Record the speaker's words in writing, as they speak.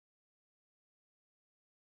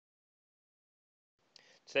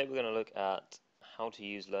Today we're going to look at how to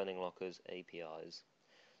use Learning Locker's APIs.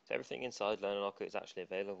 So everything inside Learning Locker is actually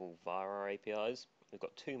available via our APIs. We've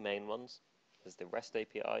got two main ones. There's the REST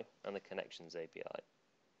API and the Connections API.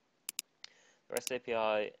 The REST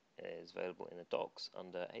API is available in the docs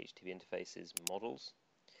under HTTP Interfaces Models.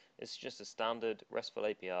 It's just a standard RESTful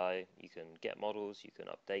API. You can get models, you can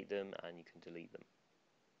update them, and you can delete them.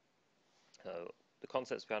 So the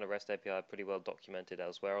concepts behind a REST API are pretty well documented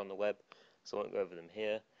elsewhere on the web, so I won't go over them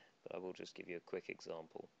here, but I will just give you a quick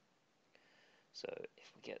example. So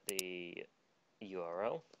if we get the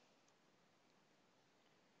URL,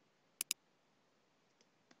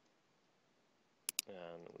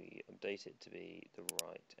 and we update it to be the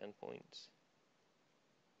right endpoint,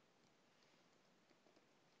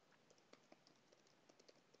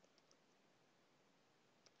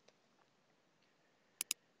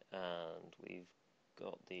 and we've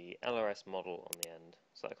got the LRS model on the end,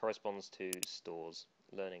 so that corresponds to stores,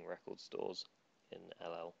 learning record stores in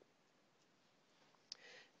LL.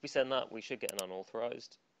 If we send that, we should get an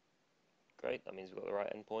unauthorized. Great, that means we've got the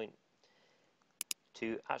right endpoint.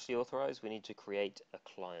 To actually authorize, we need to create a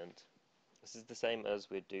client. This is the same as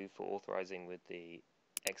we'd do for authorizing with the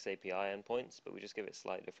XAPI endpoints, but we just give it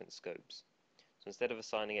slightly different scopes. So instead of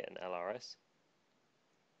assigning it an LRS,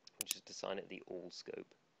 we just assign it the all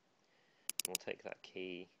scope. And we'll take that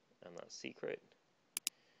key and that secret,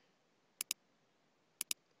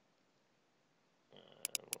 and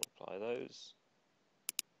we'll apply those.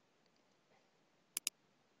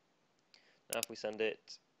 Now if we send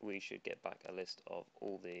it, we should get back a list of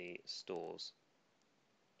all the stores.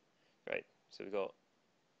 Great, so we've got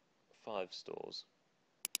 5 stores.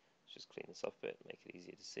 Let's just clean this up a bit, make it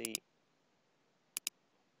easier to see.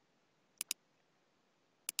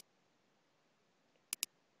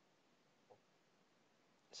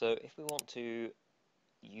 So if we want to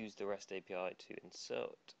use the REST API to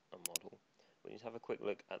insert a model, we need to have a quick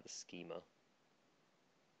look at the schema.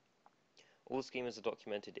 All the schemas are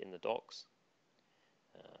documented in the docs.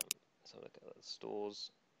 So look at the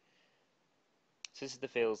stores. So this is the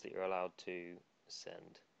fields that you're allowed to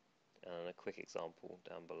send, and a quick example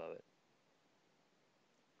down below it.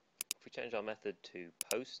 If we change our method to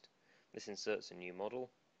post, this inserts a new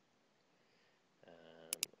model,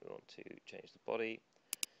 and we want to change the body,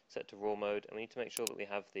 set to raw mode, and we need to make sure that we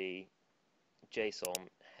have the JSON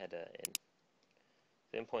header in.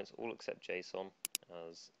 The endpoints all accept JSON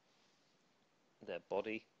as their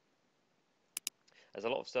body. There's a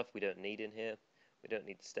lot of stuff we don't need in here. We don't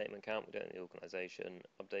need the statement count, we don't need the organization.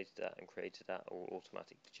 Updated that and created that are all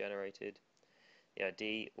automatically generated. The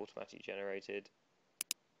ID automatically generated.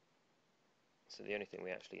 So the only thing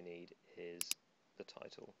we actually need is the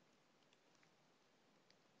title.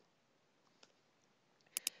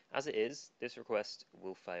 As it is, this request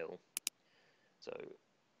will fail. So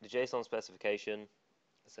the JSON specification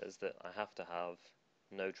says that I have to have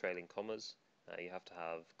no trailing commas. You have to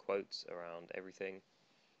have quotes around everything,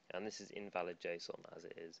 and this is invalid JSON as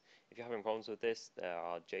it is. If you're having problems with this, there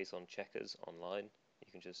are JSON checkers online. You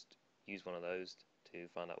can just use one of those to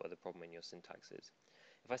find out where the problem in your syntax is.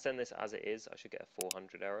 If I send this as it is, I should get a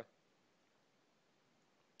 400 error.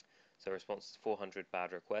 So response is 400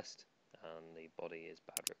 bad request, and the body is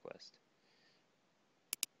bad request.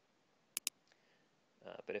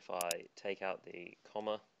 But if I take out the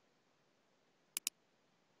comma,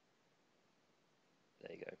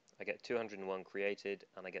 there you go. I get 201 created,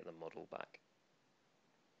 and I get the model back.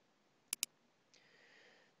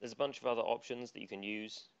 There's a bunch of other options that you can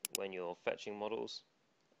use when you're fetching models.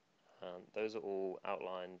 Those are all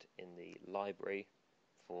outlined in the library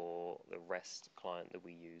for the REST client that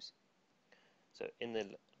we use. So in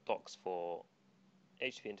the docs for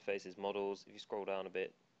HTTP interfaces models, if you scroll down a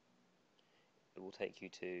bit, it will take you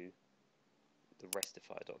to the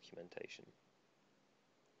Restify documentation.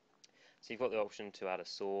 So you've got the option to add a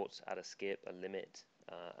sort, add a skip, a limit,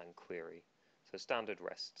 and query. So standard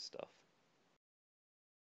REST stuff.